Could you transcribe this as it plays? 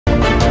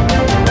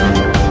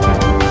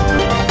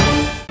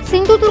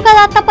सिंधुदुर्गात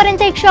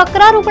आतापर्यंत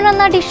 111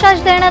 रुग्णांना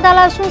डिस्चार्ज देण्यात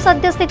आला असून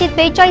सद्यस्थितीत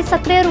 42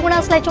 सक्रिय रुग्ण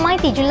असल्याची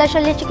माहिती जिल्हा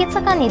शल्य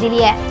चिकित्सकांनी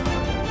दिली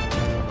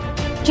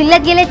आहे।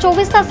 जिल्ह्यात गेल्या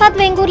 24 तासात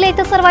वेंगुर्ले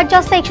इथं सर्वात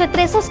जास्त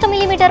 163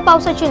 मिलीमीटर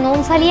पावसाची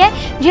नोंद झाली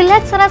आहे।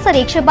 जिल्ह्यात सरासरी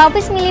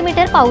 122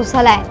 मिलीमीटर पाऊस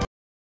झाला आहे।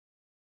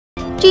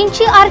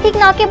 चीनची आर्थिक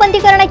नाकेबंदी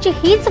करण्याची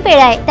हीच वेळ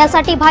आहे,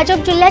 त्यासाठी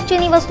भाजप जिल्ह्यात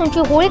चिनी वस्तूंची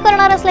होळी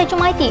करणार असल्याची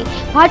माहिती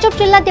भाजप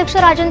जिल्हाध्यक्ष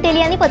राजन तेली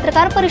यांनी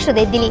पत्रकार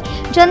परिषदेत दिली।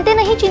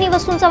 जनतेनेही चिनी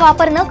वस्तूंचा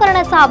वापर न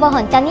करण्याचं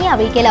आवाहन त्यांनी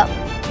यावेळी केलं।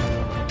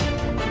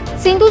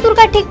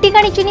 सिंधुदुर्गात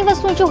ठिकठिकाणी चिनी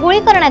वस्तूंची होळी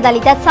करण्यात आली,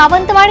 त्यात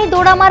सावंतवाडी,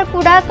 दोडामार्ग,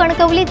 कुडाळ,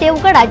 कणकवली,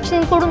 देवगडात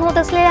चीनकडून होत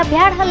असलेल्या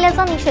भ्याड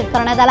हल्ल्याचा निषेध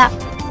करण्यात आला।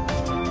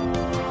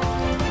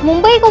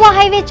 मुंबई गोवा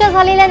हायवेच्या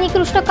झालेल्या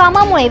निकृष्ट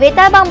कामामुळे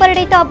वेताळ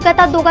बांबर्डे इथं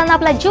अपघातात दोघांना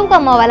आपला जीव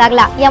गमवावा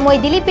लागला। यामुळे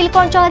दिलीप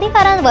बिल्कॉनच्या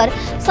अधिकाऱ्यांवर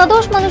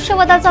सदोष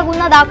मनुष्यवधाचा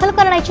गुन्हा दाखल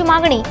करण्याची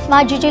मागणी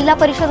माजी जिल्हा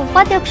परिषद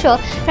उपाध्यक्ष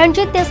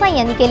रणजित देसाई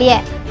यांनी केली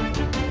आहे।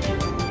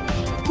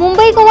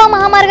 मुंबई गोवा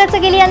महामार्गाचे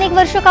गेली अनेक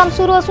वर्ष काम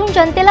सुरू असून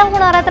जनतेला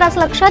होणारा त्रास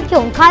लक्षात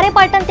घेऊन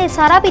खारेपाटण ते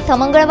साराप इथं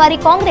मंगळवारी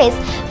काँग्रेस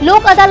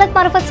लोक अदालत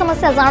मार्फत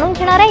समस्या जाणून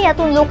घेणार आहे।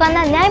 यातून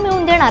लोकांना न्याय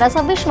मिळवून देणार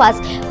असा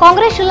विश्वास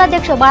काँग्रेस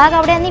जिल्हाध्यक्ष बाळा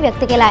गावडे यांनी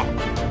व्यक्त केला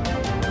आहे।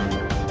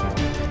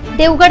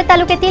 देवगड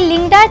तालुक्यातील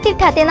लिंगडाळ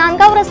तिठा ते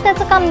नांदगाव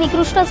रस्त्याचं काम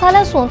निकृष्ट झालं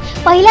असून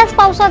पहिल्याच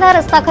पावसात हा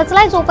रस्ता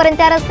खचलाय। जोपर्यंत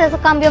या रस्त्याचं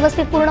काम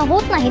व्यवस्थित पूर्ण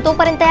होत नाही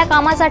तोपर्यंत या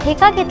कामाचा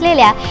ठेका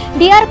घेतलेल्या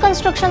डीआर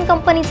कन्स्ट्रक्शन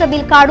कंपनीचं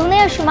बिल काढू नये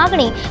अशी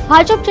मागणी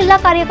भाजप जिल्हा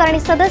कार्यकारिणी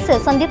सदस्य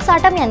संदीप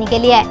साटम यांनी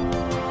केली आहे।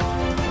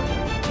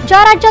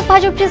 ज्या राज्यात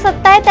भाजपची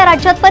सत्ता आहे त्या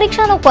राज्यात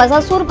परीक्षा नको असा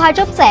सूर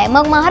भाजपचा आहे,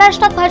 मग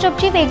महाराष्ट्रात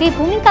भाजपची वेगळी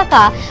भूमिका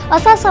का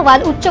असा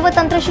सवाल उच्च व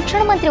तंत्र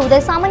शिक्षण मंत्री उदय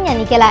सामंत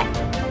यांनी केला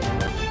आहे।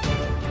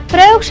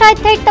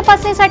 प्रयोगशाळेत थेट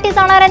तपासणीसाठी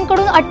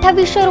जाणाऱ्यांकडून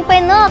 2800 रुपये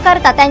न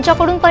आकारता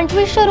त्यांच्याकडून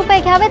 2500 रुपये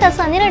घ्यावेत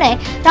असा निर्णय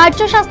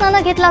राज्य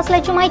शासनाने घेतला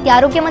असल्याची माहिती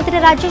आरोग्यमंत्री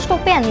राजेश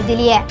टोपे यांनी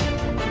दिली आहे।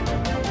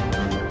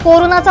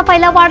 कोरोनाचा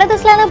फैला वाढत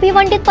असल्याने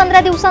भिवंडीत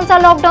 15 दिवसांचा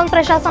लॉकडाऊन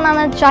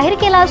प्रशासनाने जाहीर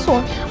केला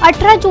असून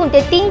 18 जून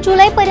ते 3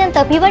 जुलै पर्यंत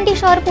भिवंडी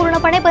शहर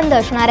पूर्णपणे बंद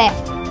असणार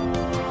आहे।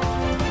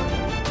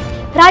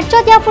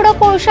 राज्यात यापुढे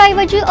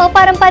कोळशाऐवजी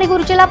अपारंपरिक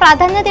ऊर्जेला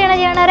प्राधान्य देण्यात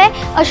येणार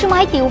आहे अशी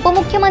माहिती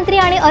उपमुख्यमंत्री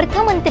आणि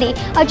अर्थमंत्री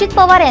अजित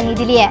पवार यांनी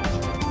दिली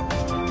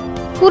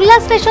आहे। कुर्ला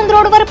स्टेशन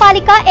रोडवर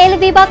पालिका एल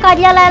विभाग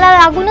कार्यालयाला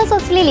लागूनच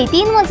असलेली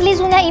 3 मजली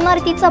जुन्या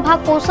इमारतीचा भाग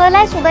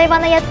कोसळलाय।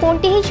 सुदैवाने यात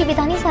कोणतीही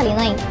जीवितहानी झाली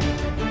नाही।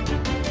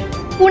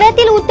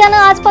 पुण्यातील उद्यानं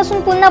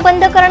आजपासून पुन्हा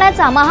बंद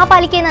करण्याचा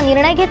महापालिकेने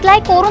निर्णय घेतलाय।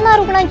 कोरोना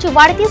रुग्णांची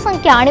वाढती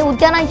संख्या आणि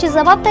उद्यानांची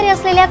जबाबदारी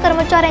असलेल्या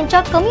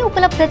कर्मचाऱ्यांच्या कमी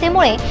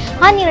उपलब्धतेमुळे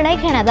हा निर्णय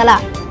घेण्यात आला।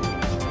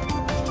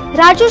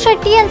 राजू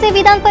शेट्टी यांचे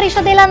विधान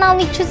परिषदेला नाव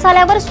निश्चित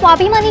झाल्यावर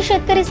स्वाभिमानी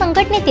शेतकरी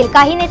संघटनेतील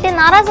काही नेते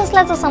नाराज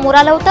असल्याचं समोर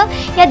आलं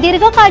होतं। या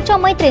दीर्घकाळच्या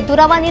मैत्रीत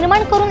दुरावा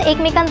निर्माण करून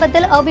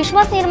एकमेकांबद्दल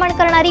अविश्वास निर्माण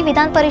करणारी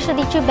विधान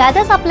परिषदेची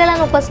व्याधच आपल्याला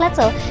नको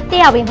असल्याचं ते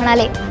यावेळी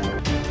म्हणाले।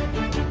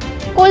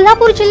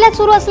 कोल्हापूर जिल्ह्यात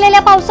सुरू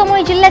असलेल्या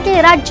पावसामुळे जिल्ह्यातील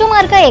राज्य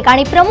मार्ग 1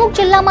 आणि प्रमुख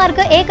जिल्हा मार्ग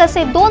 1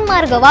 असे 2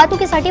 मार्ग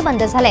वाहतुकीसाठी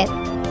बंद झाले आहेत।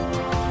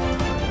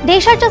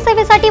 देशाच्या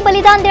सेवेसाठी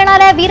बलिदान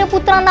देणाऱ्या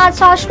वीरपुत्रांना आज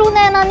साश्रू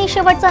नयनांनी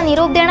शेवटचा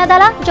निरोप देण्यात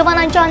आला।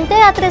 जवानांच्या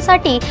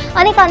अंत्ययात्रेसाठी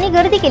अनेकांनी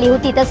गर्दी केली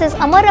होती, तसेच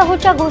अमर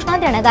रहोच्या घोषणा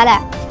देण्यात आल्या।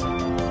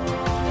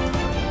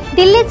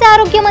 दिल्लीचे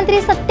आरोग्य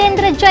मंत्री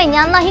सत्येंद्र जैन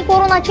यांनाही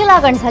कोरोनाची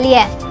लागण झाली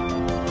आहे।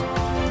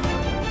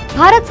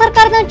 भारत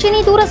सरकारने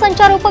चिनी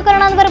दूरसंचार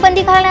उपकरणांवर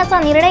बंदी घालण्याचा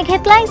निर्णय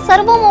घेतलाय।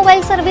 सर्व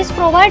मोबाईल सर्व्हिस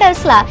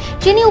प्रोव्हायडर्सला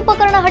चिनी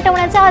उपकरणे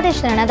हटवण्याचे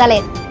आदेश देण्यात आले।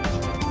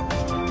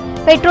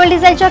 पेट्रोल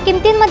डिझेलच्या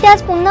किमतींमध्ये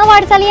आज पुन्हा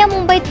वाढ झाली आहे।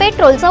 मुंबईत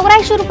पेट्रोल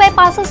 84 रुपये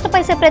 65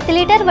 पैसे प्रति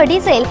लिटर व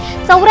डिझेल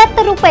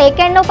 74 रुपये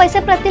 91 पैसे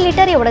प्रति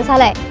लिटर एवढं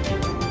झालंय।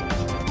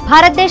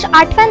 भारत देश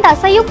 8व्यांदा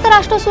संयुक्त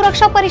राष्ट्र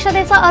सुरक्षा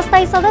परिषदेचा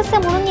अस्थायी सदस्य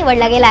म्हणून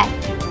निवडला गेलाय।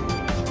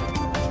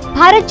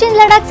 भारत चीन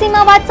लडाख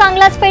सीमा वाद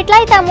चांगलाच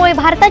पेटलाय, त्यामुळे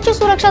भारताची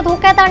सुरक्षा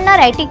धोक्यात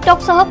आणणाऱ्या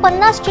टिकटॉकसह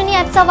 50 चिनी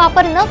ॲपचा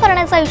वापर न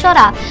करण्याचा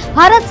इशारा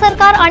भारत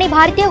सरकार आणि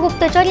भारतीय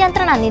गुप्तचर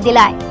यंत्रणांनी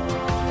दिलाय।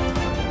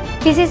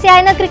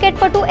 बीसीसीआयने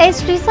क्रिकेटपटू एस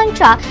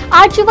श्रीसंतच्या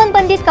आजीवन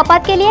बंदीत कपात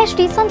केली आहे।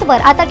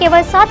 श्रीसंतवर आता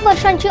केवळ 7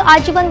 वर्षांची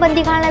आजीवन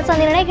बंदी घालण्याचा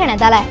निर्णय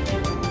घेण्यात आलाय।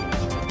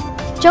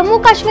 जम्मू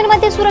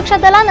काश्मीरमध्ये सुरक्षा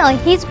दलानं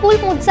हिजबुल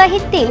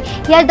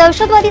मुजाहिद्दीन या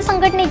दहशतवादी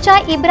संघटनेच्या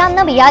इब्रान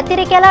नबी या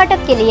अतिरेक्याला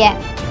अटक केली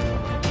आहे।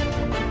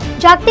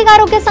 जागतिक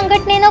आरोग्य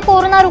संघटनेने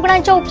कोरोना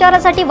रुग्णांच्या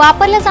उपचारासाठी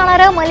वापरलं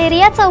जाणारं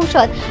मलेरियाचं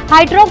औषध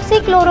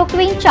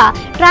हायड्रॉक्सीक्लोरोक्विनच्या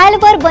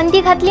ट्रायलवर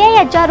बंदी घातली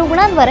आहे। ज्या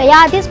रुग्णांवर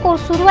याआधीच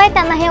कोर्स सुरू आहे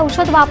त्यांना हे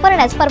औषध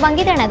वापरण्यास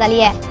परवानगी देण्यात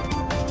आली आहे।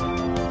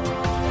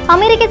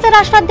 अमेरिकेचे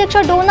राष्ट्राध्यक्ष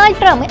डोनाल्ड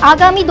ट्रम्प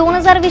आगामी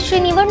 2020 ची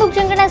निवडणूक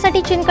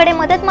जिंकण्यासाठी चीनकडे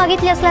मदत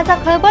मागितली असल्याचा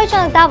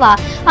खळबळजनक दावा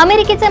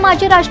अमेरिकेचे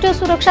माजी राष्ट्रीय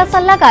सुरक्षा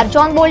सल्लागार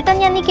जॉन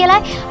बोल्टन यांनी केलाय।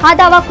 हा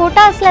दावा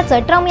खोटा असल्याचं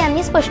ट्रम्प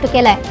यांनी स्पष्ट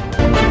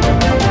केलंय।